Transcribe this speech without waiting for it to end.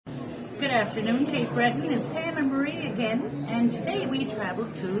Good afternoon, Cape Breton. It's Pam and Marie again, and today we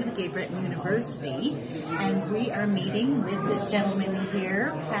traveled to the Cape Breton University, and we are meeting with this gentleman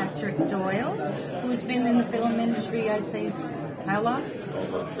here, Patrick Doyle, who's been in the film industry, I'd say, how long?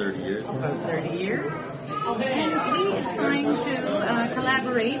 About 30 years. About 30 years. And he is trying to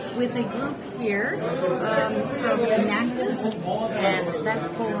collaborate with a group here from Enactus, and that's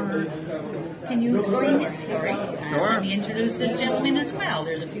for... Can you explain it? Sorry. Sure. Let me introduce this gentleman as well.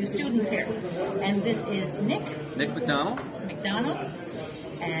 There's a few students here. And this is Nik MacDonald.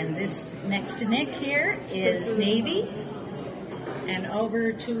 And this next to Nik here is Navy. And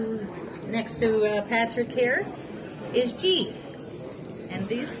over to next to Patrick here is Gee. And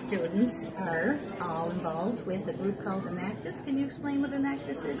these students are all involved with a group called Enactus. Can you explain what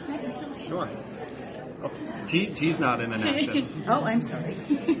Enactus is, Nik? Sure. Oh, Gee's not in Enactus. Oh, I'm sorry.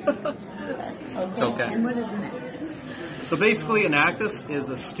 It's okay. And what is Enactus? So basically, Enactus is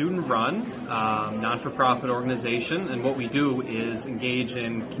a student-run, non-for-profit organization, and what we do is engage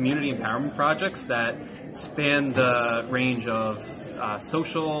in community empowerment projects that span the range of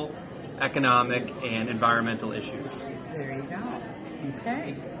social, economic, and environmental issues. There you go.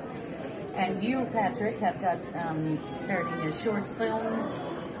 Okay. And you, Patrick, have got starting a short film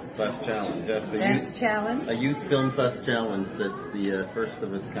Fest Challenge. Challenge. A youth film fest challenge that's the first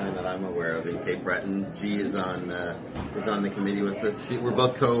of its kind that I'm aware of in Cape Breton. Gee is on the committee with us. We're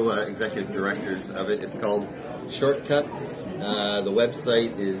both co-executive directors of it. It's called Shortcuts. The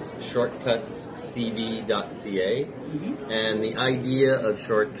website is shortcutscb.ca. And the idea of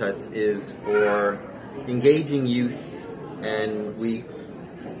Shortcuts is for engaging youth, and we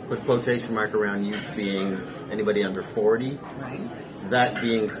put quotation mark around youth being anybody under 40. Right. That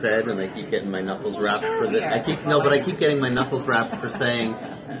being said, and I keep getting my knuckles wrapped for this. I keep getting my knuckles wrapped for saying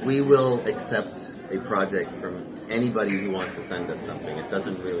we will accept a project from anybody who wants to send us something. It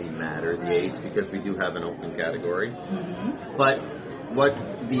doesn't really matter the age because we do have an open category. But what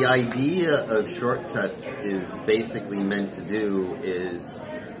the idea of Shortcuts is basically meant to do is,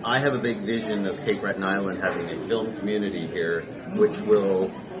 I have a big vision of Cape Breton Island having a film community here, which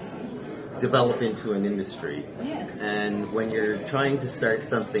will develop into an industry. Yes. And when you're trying to start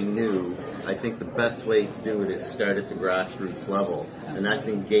something new, I think the best way to do it is start at the grassroots level. And that's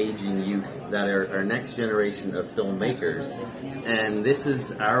engaging youth that are our next generation of filmmakers. And this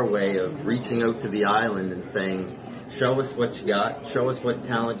is our way of reaching out to the island and saying, show us what you got, show us what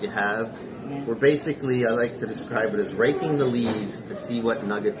talent you have. We're basically, I like to describe it as raking the leaves to see what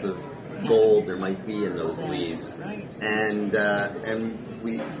nuggets of gold there might be in those leaves. And the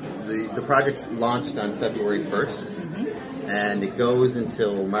project's launched on February 1st, and it goes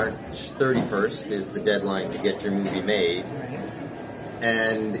until March 31st is the deadline to get your movie made.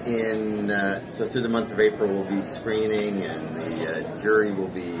 And so through the month of April we'll be screening, and the jury will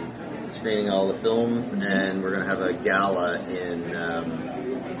be screening all the films, and we're going to have a gala in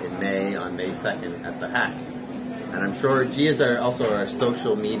May, on May 2nd at the Hat. And I'm sure Gee is also our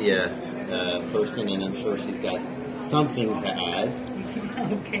social media person, and I'm sure she's got something to add.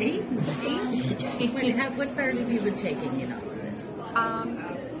 Okay. What part have you been taking in all of this?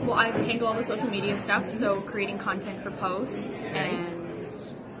 Well, I handle all the social media stuff, so creating content for posts and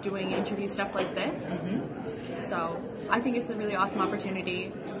doing interview stuff like this. So I think it's a really awesome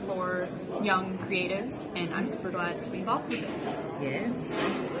opportunity for young creatives, and I'm super glad to be involved with it. Yes,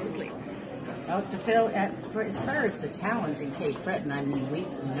 absolutely. Well, to fill, for as far as the talent in Cape Breton, I mean, we've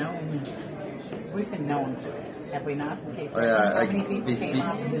been known for it, have we not? In Cape Breton? How many people came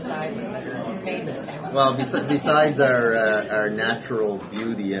off of this island that are famous now? Well, besides our natural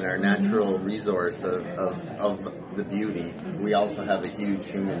beauty and our natural resource of the beauty, we also have a huge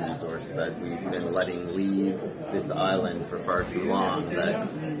human resource that we've been letting leave this island for far too long.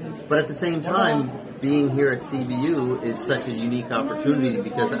 But at the same time, being here at CBU is such a unique opportunity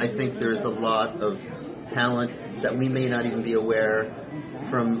because I think there's a lot of talent that we may not even be aware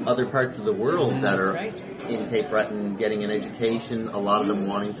from other parts of the world that are in Cape Breton getting an education, a lot of them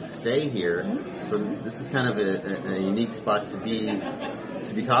wanting to stay here. So this is kind of a unique spot to be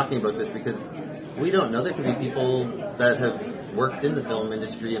talking about this because we don't know. There could be people that have worked in the film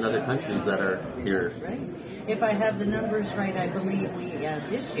industry in other countries that are here. If I have the numbers right, I believe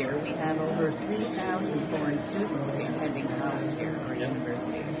this year we have over 3,000 foreign students attending college here or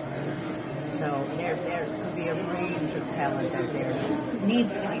university. So there could be a range of talent out there that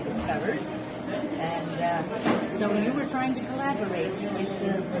needs to be discovered. And so you were trying to collaborate with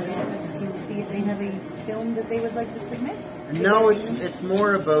the parents to see if they have a film that they would like to submit? No, it's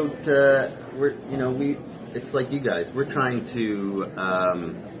more about it's like you guys. We're trying to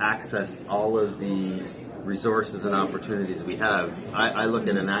access all of the resources and opportunities we have. I look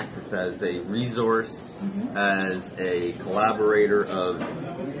at Enactus as a resource, as a collaborator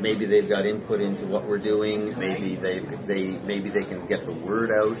of maybe they've got input into what we're doing, maybe they can get the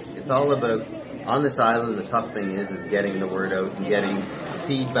word out. It's all about, on this island, the tough thing is getting the word out and getting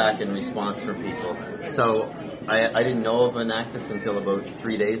feedback and response from people. So I didn't know of Enactus until about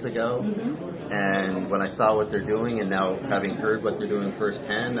 3 days ago, and when I saw what they're doing, and now having heard what they're doing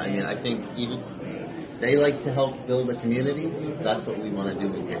firsthand, I think even they like to help build a community. That's what we want to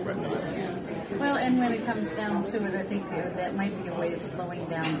do in Cape Breton Island. Well, and when it comes down to it, I think that might be a way of slowing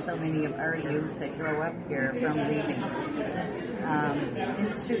down so many of our youth that grow up here from leaving.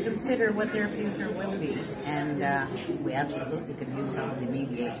 Is to consider what their future will be, and we absolutely could use all the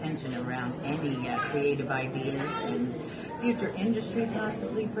media attention around any creative ideas and future industry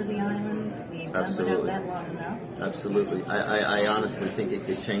possibly for the island. We've done without that long enough. Absolutely. I honestly think it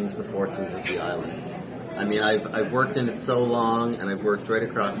could change the fortunes of the island. I mean, I've worked in it so long, and I've worked right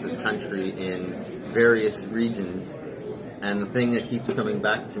across this country in various regions, and the thing that keeps coming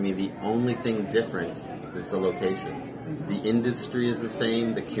back to me, the only thing different is the location. The industry is the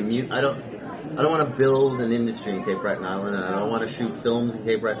same. The commute. I don't want to build an industry in Cape Breton Island, and I don't want to shoot films in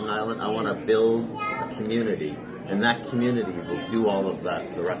Cape Breton Island. I want to build a community, and that community will do all of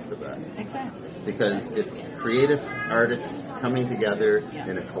that, the rest of that. Exactly. Because it's creative artists coming together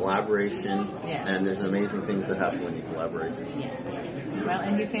in a collaboration, and there's amazing things that happen when you collaborate. Yes. Well,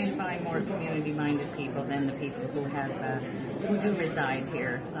 and you can find more community-minded people than the people who do reside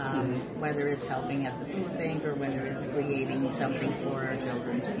here, whether it's helping at the food bank or whether it's creating something for our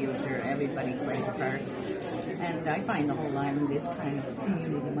children's future. Everybody plays a part, and I find the whole island is kind of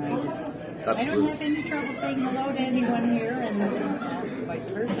community-minded. Absolutely. I don't have any trouble saying hello to anyone here, and vice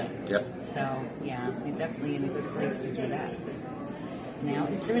versa. Yep. So, yeah, we're definitely in a good place to do that. Now,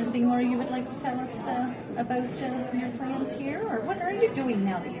 is there anything more you would like to tell us about your plans here? Or what are you doing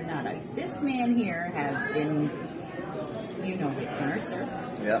now that you're not out? This man here has been, you know, Nik Mercer.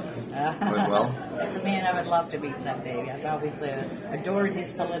 Yeah. Went well. That's a man I would love to meet someday. I've always adored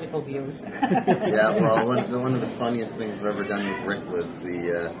his political views. Yeah, well, one of the funniest things I've ever done with Rick was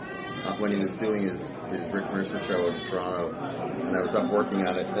when he was doing his Nik Mercer show in Toronto, and I was up working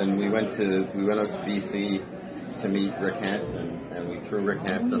on it, and we went out to BC to meet Rick Hansen, and we threw Rick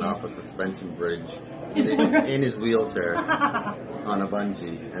Hansen off a suspension bridge in his wheelchair on a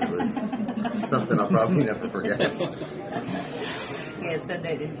bungee, and it was something I'll probably never forget. Yes,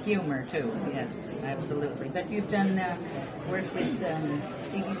 and humor too. Yes, absolutely. But you've done work with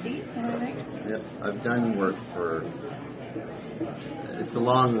CBC, all right? Yep, I've done work for. It's a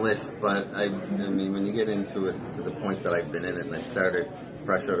long list, but I mean, when you get into it to the point that I've been in it, and I started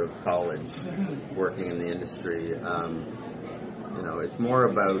fresh out of college, working in the industry, you know, it's more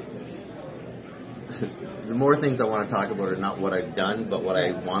about the more things I want to talk about are not what I've done, but what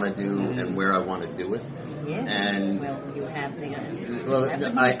I want to do and where I want to do it. Yes. And well, you have the. Well,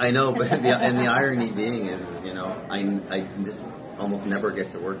 I know, but the irony being is, you know, I just almost never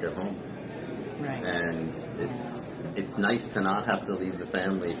get to work at home. Right. And it's nice to not have to leave the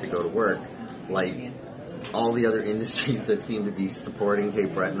family to go to work, like all the other industries that seem to be supporting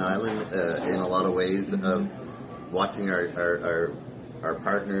Cape Breton Island in a lot of ways of watching our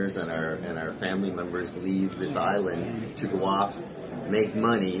partners and our family members leave this island to go off, make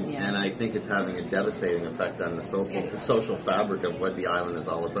money, and I think it's having a devastating effect on the social fabric of what the island is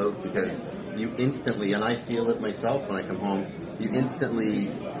all about, because you instantly, and I feel it myself when I come home, you instantly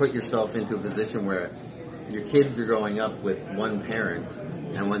put yourself into a position where your kids are growing up with one parent,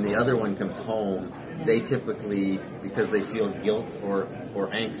 and when the other one comes home, they typically, because they feel guilt or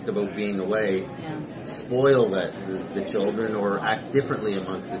angst about being away, spoil the children or act differently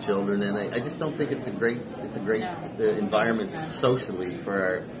amongst the children, and I just don't think it's a great environment socially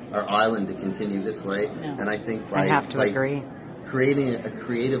for our island to continue this way. No. And I think by agree. Creating a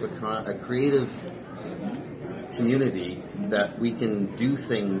creative community that we can do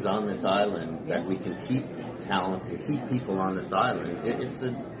things on this island, that we can keep talent and keep people on this island.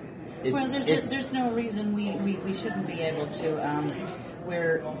 There's no reason we shouldn't be able to.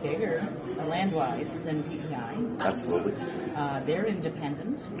 We're bigger land-wise than PEI. Absolutely. They're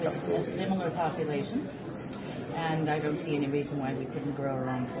independent with a similar population, and I don't see any reason why we couldn't grow our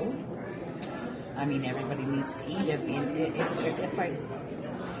own food. I mean, everybody needs to eat.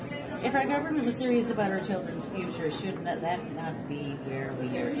 If our government was serious about our children's future, should that not be where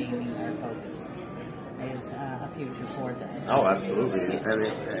we are aiming our focus? Is a future for them. Oh, absolutely.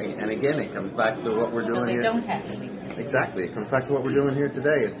 And again, it comes back to what we're doing here. So they don't have to be. Exactly. It comes back to what we're doing here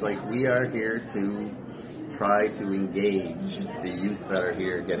today. It's like we are here to try to engage the youth that are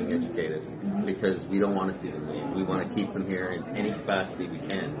here getting educated, because we don't want to see them leave. We want to keep them here in any capacity we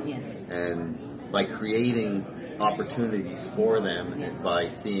can. Yes. And by creating opportunities for them, and by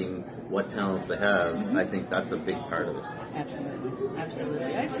seeing what talents they have, I think that's a big part of it. Absolutely,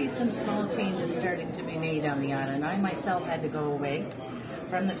 absolutely. I see some small changes starting to be made on the island. I myself had to go away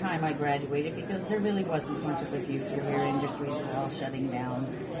from the time I graduated because there really wasn't much of a future here. Industries were all shutting down.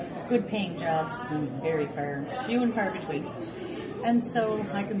 Good paying jobs, and few and far between. And so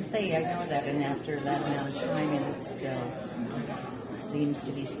I can say I know that, and after that amount of time, and it still seems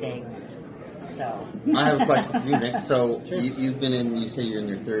to be stagnant. So I have a question for you, Nik. So you've been you say you're in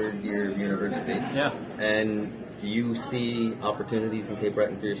your third year of university. Yeah. And do you see opportunities in Cape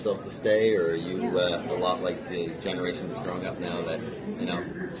Breton for yourself to stay, or are you a lot like the generation that's growing up now that, you know,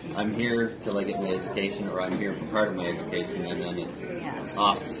 I'm here till I get my education, or I'm here for part of my education, and then it's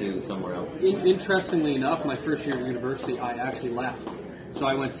off to somewhere else? Interestingly enough, my first year of university, I actually left. So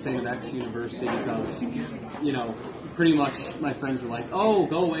I went to St. Enactus University because, you know, pretty much my friends were like, oh,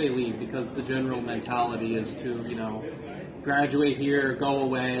 go away, leave, because the general mentality is to, you know, graduate here, go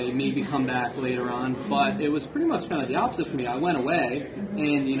away, maybe come back later on. But it was pretty much kind of the opposite for me. I went away,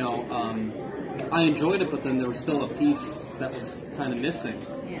 and, you know, I enjoyed it, but then there was still a piece that was kind of missing.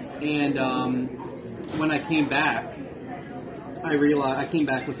 yes. And when I came back, I realized I came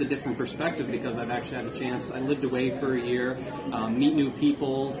back with a different perspective because I've actually had a chance. I lived away for a year, meet new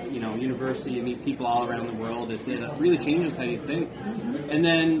people. You know, university, you meet people all around the world. It really changes how you think. And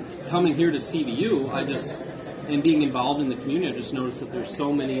then coming here to CBU, and being involved in the community, I just noticed that there's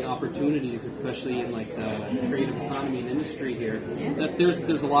so many opportunities, especially in like the creative economy and industry here, that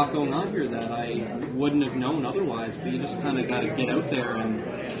there's a lot going on here that I wouldn't have known otherwise. But you just kind of got to get out there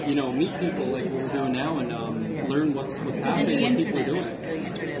and, you know, meet people like we're doing now, and learn what's happening, what people are doing. The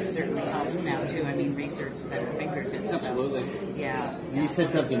internet certainly helps now too. I mean, research is at our fingertips. Absolutely. So, yeah. You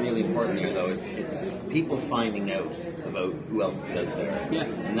said something really important there, though. It's people finding out about who else is out there. Yeah.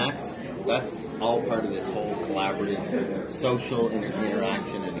 And that's all part of this whole collaborative social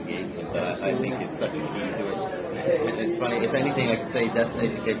interaction and engagement that I think is such a key to it. It's funny, if anything, I could say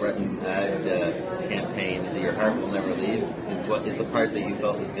Destination Cape Breton's ad campaign, Your Heart Will Never Leave, is the part that you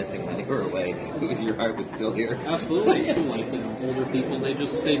felt was missing when you were away. It was your heart was still here. Absolutely. Like, you know, older people,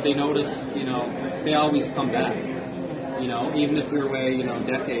 they notice, you know, they always come back. You know, even if you're away, you know,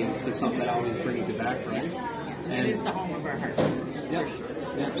 decades, there's something that always brings you back, right? And it is the home of our hearts. Yeah,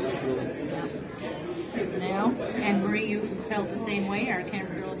 yeah, absolutely. Now, and Marie, you felt the same way. Our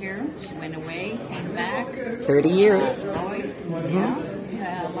camera girl here, she went away, came back. 30 years.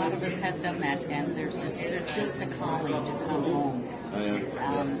 Yeah, a lot of us have done that, and there's just a calling to come home.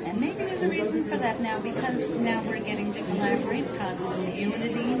 And maybe there's a reason for that now, because now we're getting to collaborate, cause a little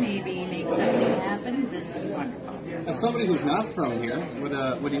unity, maybe make something happen. This is wonderful. As somebody who's not from here,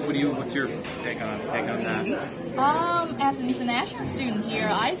 What's your take on that? As an international student here,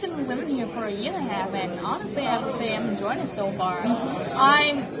 I've been living here for a year and a half, and honestly, I have to say I'm enjoying it so far.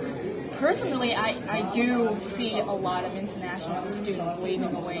 Personally, I do see a lot of international students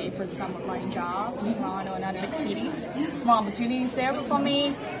leaving away for the summer finding jobs in Toronto and other big cities. More opportunities there, but for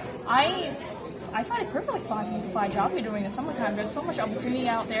me, I find it perfectly fine to find a job here during the summertime. There's so much opportunity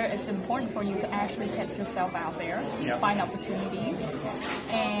out there. It's important for you to actually get yourself out there, find opportunities.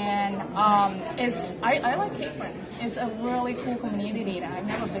 And I like Cape Breton. It's a really cool community that I've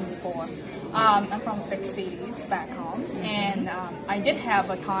never been before. I'm from big cities back home, and I did have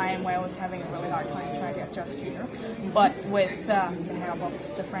a time where I was having a really hard time trying to adjust here. But with the help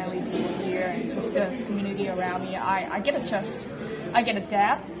of the friendly people here and just the community around me, I get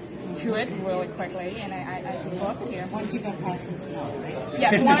adapt to it really quickly, and I just love it here. Once you get past the snow, right?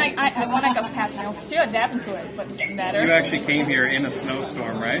 Yeah, so when I got past it, I was still adapting to it, but getting better. You actually came here in a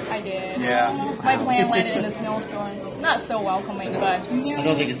snowstorm, right? I did. Yeah. My plan landed in a snowstorm. Not so welcoming, but... I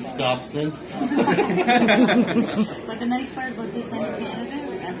don't think it's stopped since. But the nice part about this end of Canada,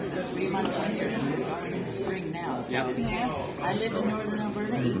 and it's a 3-month winter, and we're going into spring now. So I live in northern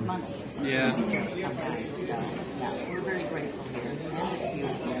Alberta 8 months. Yeah. Sometimes. So, yeah, we're very grateful here, and it's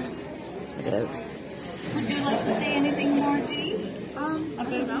beautiful. It is. Would you like to say anything more, Gee? I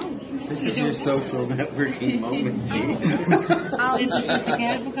don't know. This is your social networking moment, Gee. This is just a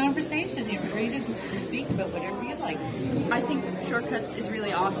casual conversation. You're free to speak about whatever you like. I think Shortcuts is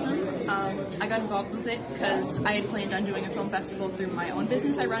really awesome. I got involved with it because I had planned on doing a film festival through my own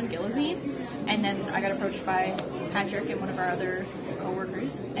business I run, Gillazine, and then I got approached by Patrick and one of our other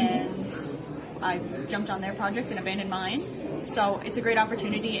co-workers, and I jumped on their project and abandoned mine. So it's a great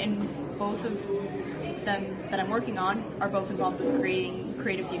opportunity, and both of that I'm working on are both involved with creating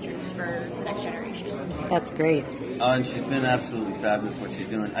creative futures for the next generation. That's great. And she's been absolutely fabulous what she's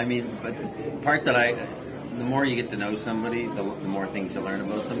doing. I mean, but the part that the more you get to know somebody, the more things you learn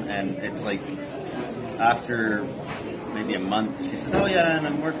about them. And it's like, after maybe a month, she says, oh yeah, and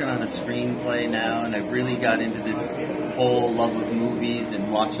I'm working on a screenplay now, and I've really got into this whole love of movies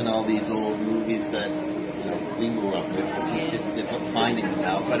and watching all these old movies that, you know, we grew up with, but she's just finding them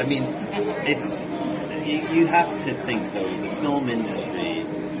now. But I mean, it's, you have to think, though, the film industry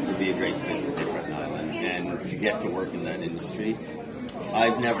would be a great fit for Cape Breton Island, and to get to work in that industry.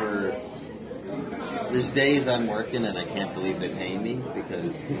 There's days I'm working and I can't believe they pay me,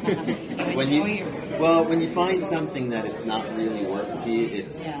 because when you find something that it's not really work to you,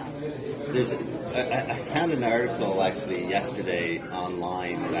 I found an article actually yesterday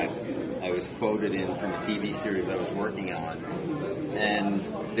online that I was quoted in from a TV series I was working on, and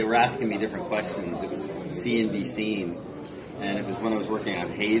they were asking me different questions. It was See and Be Seen, and it was when I was working on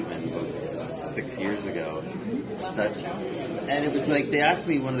Haven about 6 years ago or such. And it was like, they asked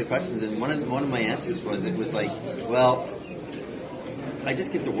me one of the questions, and one of my answers was, it was like, well, I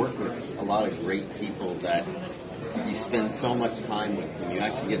just get to work with a lot of great people that you spend so much time with them. You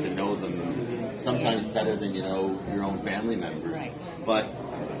actually get to know them sometimes better than you know your own family members. Right. But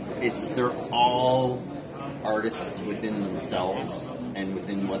they're all artists within themselves and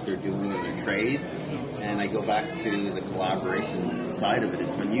within what they're doing in their trade. And I go back to the collaboration side of it.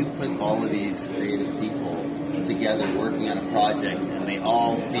 It's when you put all of these creative people together working on a project, and they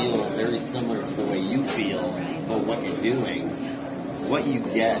all feel very similar to the way you feel about what you're doing, what you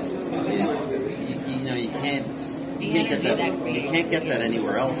get is, you can't get that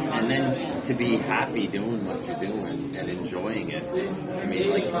anywhere else. And then to be happy doing what you're doing and enjoying it. I mean,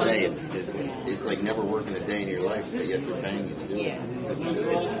 like you say, it's like never working a day in your life, but yet they're paying you to do it.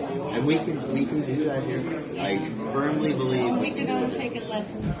 And we can do that here. I firmly believe we can all take a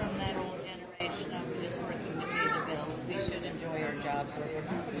lesson from that old generation of just working to pay the bills. We should enjoy our jobs or we're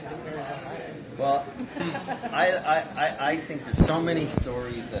not going to do very well. Well, I think there's so many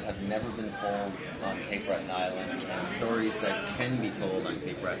stories that have never been told on Cape Breton Island, and stories that can be told on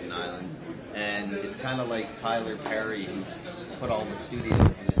Cape Breton Island. And it's kind of like Tyler Perry, who put all the studios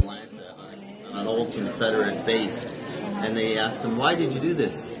in Atlanta on an old Confederate base. And they asked him, why did you do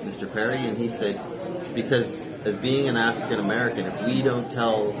this, Mr. Perry? And he said, because as being an African American, if we don't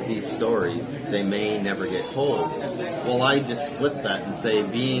tell these stories, they may never get told. Well, I just flip that and say,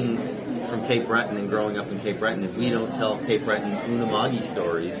 being from Cape Breton and growing up in Cape Breton, if we don't tell Cape Breton Unama'ki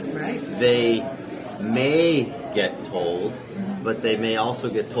stories, they may get told, but they may also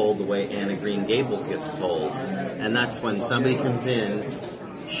get told the way Anna Green Gables gets told. And that's when somebody comes in,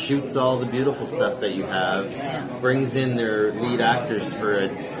 shoots all the beautiful stuff that you have, brings in their lead actors for a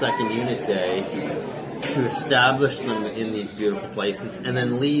second unit day to establish them in these beautiful places, and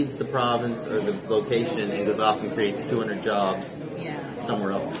then leaves the province or the location and goes off and creates 200 jobs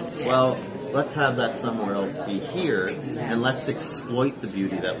somewhere else. Well, let's have that somewhere else be here, and let's exploit the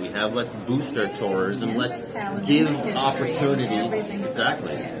beauty that we have. Let's boost our tourism. Let's give opportunity.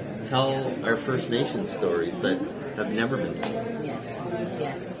 Exactly. Tell our First Nations stories that have never been told. Yes.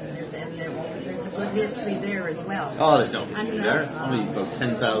 And there's a good history there as well. Oh, there's no history there. Only about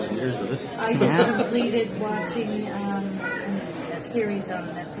 10,000 years of it. I just completed watching a series on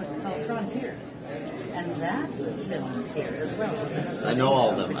Netflix called Frontier. And that was filmed here as well. I know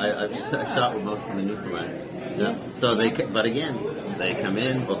all of them. I've shot with most of them in Newfoundland. Yes. So but again, they come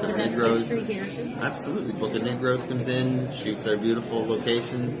in, Book of Negroes. History here too. Absolutely. Book of Negroes comes in, shoots our beautiful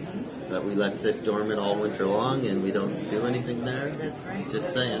locations that we let sit dormant all winter long, and we don't do anything there. That's right.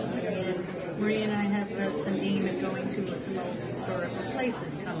 Just saying. Yes. Marie and I have some aim at going to some old historical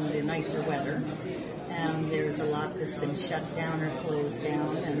places come the nicer weather. There's a lot that's been shut down or closed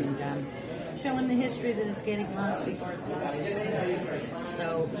down, and showing the history that is getting lost before it's gone.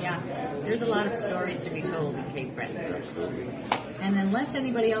 So, there's a lot of stories to be told in Cape Breton. Absolutely. And unless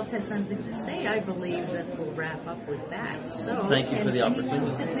anybody else has something to say, I believe that we'll wrap up with that. So, thank you for the opportunity.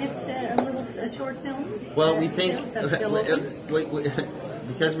 Submit a short film? Well, we think, That's still open?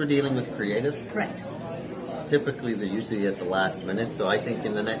 because we're dealing with creatives, Right. typically they're usually at the last minute, so I think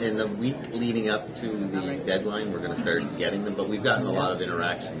in the week leading up to the deadline, we're going to start getting them, but we've gotten a lot of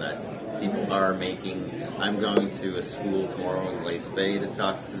interaction that people are making. I'm going to a school tomorrow in Glace Bay to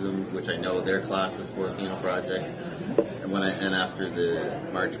talk to them, which I know their class is working on projects. And after the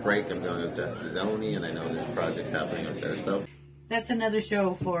March break, I'm going out to Escazone, and I know there's projects happening out there. So that's another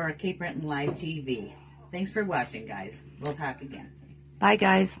show for Cape Breton Live TV. Thanks for watching, guys. We'll talk again. Bye,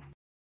 guys.